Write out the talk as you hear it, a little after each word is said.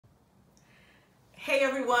Hey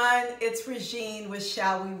everyone, it's Regine with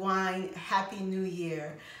Shall We Wine. Happy New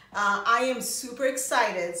Year. I am super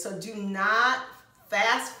excited, so do not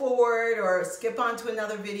fast forward or skip on to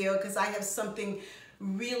another video because I have something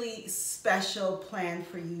really special planned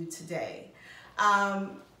for you today. I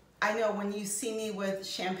know when you see me with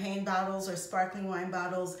champagne bottles or sparkling wine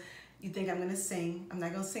bottles, you think I'm gonna sing. I'm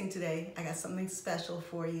not gonna sing today. I got something special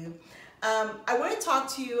for you. I want to talk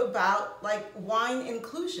to you about wine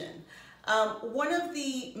inclusion. One of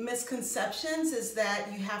the misconceptions is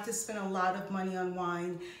that you have to spend a lot of money on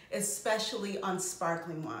wine, especially on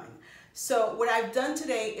sparkling wine. So what I've done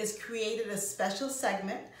today is created a special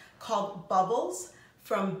segment called Bubbles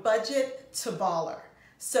from Budget to Baller.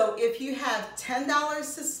 So if you have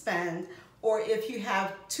 $10 to spend, or if you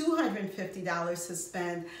have $250 to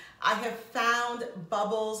spend, I have found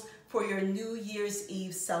Bubbles for your New Year's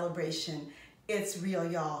Eve celebration. It's real,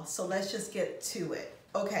 y'all. So let's just get to it.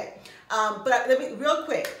 Okay, but let me, real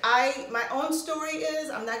quick, my own story is,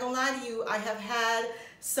 I'm not gonna lie to you, I have had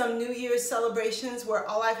some New Year's celebrations where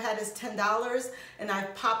all I've had is $10 and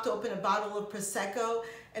I've popped open a bottle of Prosecco,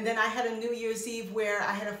 and then I had a New Year's Eve where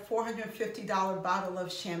I had a $450 bottle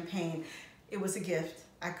of champagne. It was a gift.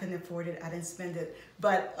 I couldn't afford it, I didn't spend it.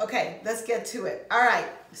 But okay, let's get to it. All right,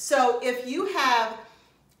 so if you have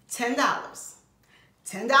 $10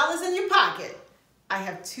 in your pocket, I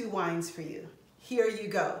have two wines for you. Here you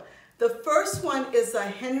go. The first one is a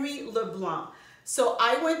Henry LeBlanc. So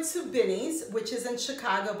I went to Binny's, which is in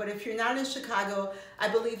Chicago, but if you're not in Chicago, I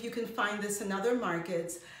believe you can find this in other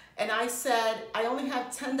markets. And I said, I only have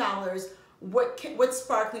 $10. What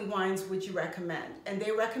sparkling wines would you recommend? And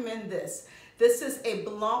they recommend this. This is a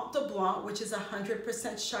Blanc de Blanc, which is 100%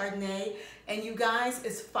 Chardonnay. And you guys,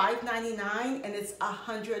 it's $5.99 and it's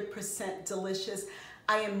 100% delicious.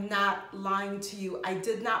 I am not lying to you. I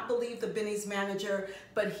did not believe the Binny's manager,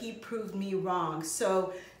 but he proved me wrong.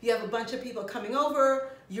 So you have a bunch of people coming over,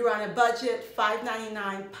 you're on a budget,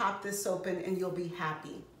 $5.99, pop this open and you'll be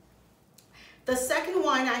happy. The second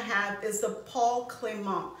wine I have is the Paul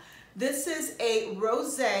Clément. This is a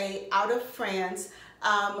rosé out of France.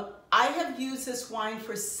 I have used this wine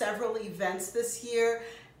for several events this year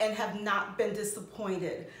and have not been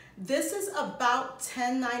disappointed. This is about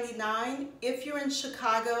 $10.99. If you're in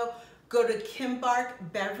Chicago, go to Kimbark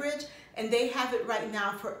Beverage, and they have it right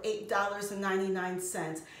now for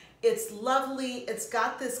 $8.99. It's lovely. It's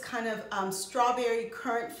got this kind of strawberry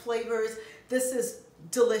currant flavors. This is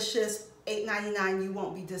delicious. $8.99. You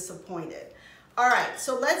won't be disappointed. All right,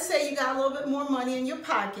 so let's say you got a little bit more money in your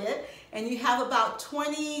pocket and you have about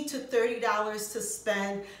 $20 to $30 to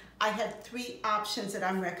spend. I have three options that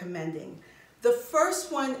I'm recommending. The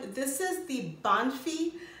first one, this is the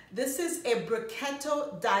Banfi. This is a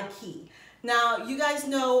Prosecco d'Acqui. Now, you guys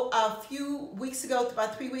know a few weeks ago,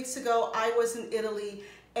 about 3 weeks ago, I was in Italy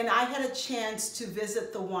and I had a chance to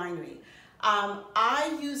visit the winery.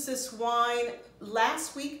 I used this wine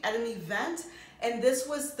last week at an event, and this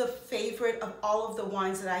was the favorite of all of the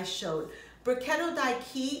wines that I showed. Prosecco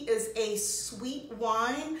d'Acqui is a sweet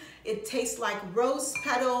wine. It tastes like rose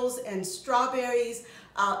petals and strawberries.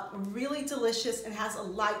 Really delicious and has a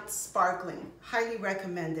light sparkling. Highly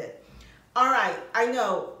recommend it. All right, I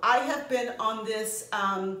know I have been on this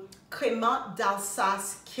Crémant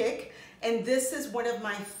d'Alsace kick, and this is one of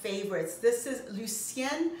my favorites. This is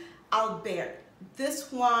Lucien Albert.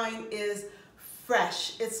 This wine is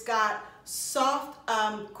fresh. It's got soft,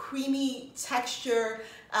 creamy texture.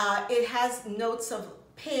 It has notes of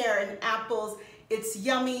pear and apples. It's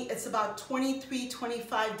yummy. It's about $23,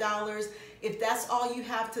 $25. If that's all you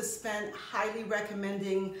have to spend, highly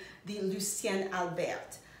recommending the Lucien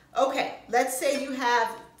Albert. Okay, let's say you have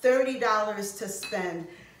 $30 to spend.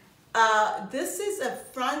 This is a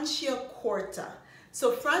Franciacorta.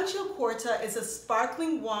 So Franciacorta is a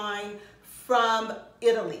sparkling wine from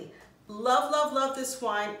Italy. Love, love, love this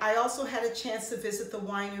wine. I also had a chance to visit the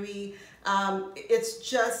winery. It's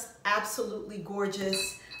just absolutely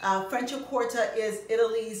gorgeous. Franciacorta is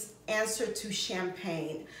Italy's answer to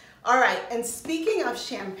champagne. All right, and speaking of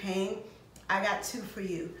champagne, I got two for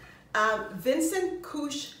you. Vincent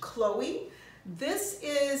Couche Chloe. This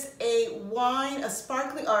is a wine, a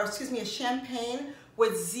champagne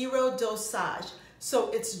with zero dosage.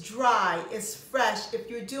 So it's dry, it's fresh.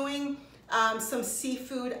 If you're doing some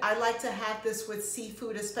seafood, I like to have this with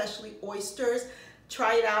seafood, especially oysters.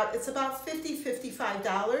 Try it out. It's about $50,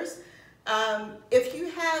 $55. If you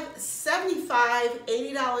have $75,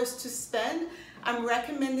 $80 to spend, I'm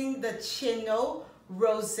recommending the Crystal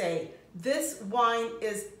Rosé. This wine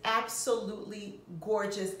is absolutely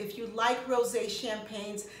gorgeous. If you like rosé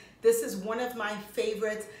champagnes, This is one of my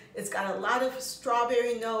favorites. It's got a lot of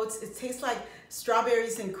strawberry notes. It tastes like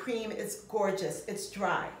strawberries and cream. It's gorgeous. It's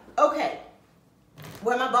dry. Okay,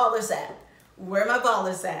 where my ballers at? Where my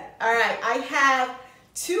ballers at? All right, I have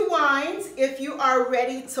 2 wines if you are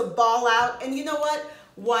ready to ball out. And you know what?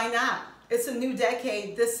 Why not? It's a new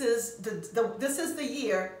decade. This is the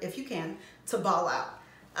year, if you can, to ball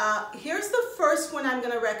out. Here's the first one I'm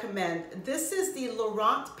going to recommend. This is the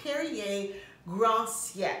Laurent Perrier Grand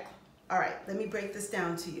Siècle. All right, let me break this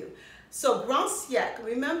down to you. So Grand Siècle,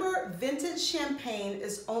 remember, vintage champagne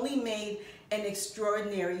is only made in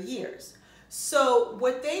extraordinary years. So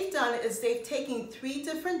what they've done is they've taken 3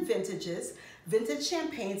 different vintages, vintage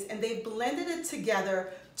champagnes, and they've blended it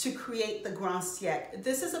together to create the Grand Siècle.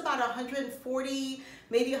 This is about $140,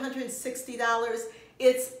 maybe $160.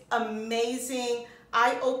 It's amazing.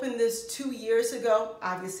 I opened this 2 years ago,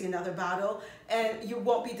 obviously another bottle, and you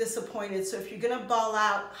won't be disappointed. So if you're gonna ball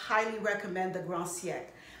out, highly recommend the Grand Siècle.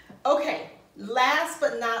 Okay, last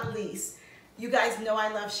but not least, you guys know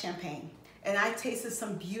I love champagne, and I tasted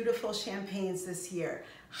some beautiful champagnes this year.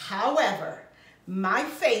 However, my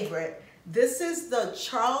favorite, this is the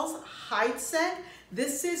Charles Heidsieck.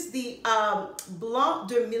 This is the Blanc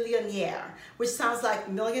de Millionnaire, which sounds like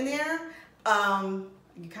millionaire.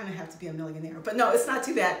 You kind of have to be a millionaire, but no, it's not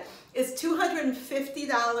too bad. It's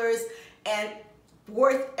 $250 and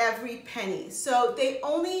worth every penny. So they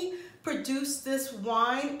only produce this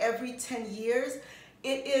wine every 10 years.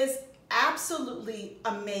 It is absolutely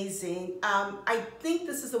amazing. I think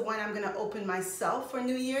this is the wine I'm gonna open myself for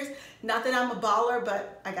New Year's. Not that I'm a baller,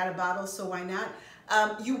 but I got a bottle, so why not?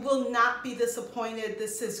 You will not be disappointed.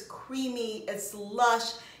 This is creamy, it's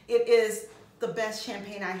lush. It is the best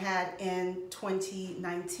champagne I had in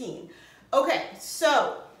 2019. Okay,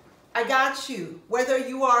 so I got you. Whether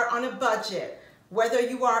you are on a budget, whether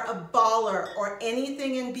you are a baller or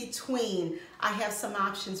anything in between, I have some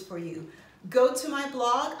options for you. Go to my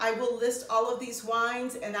blog. I will list all of these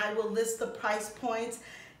wines and I will list the price points.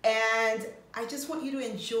 And I just want you to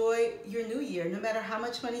enjoy your new year. No matter how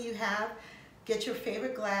much money you have, get your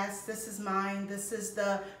favorite glass. This is mine. This is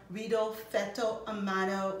the Riedel Fetto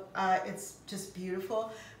Amano. It's just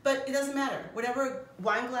beautiful, but it doesn't matter. Whatever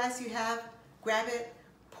wine glass you have, grab it,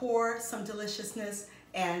 pour some deliciousness,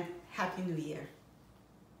 and Happy New Year.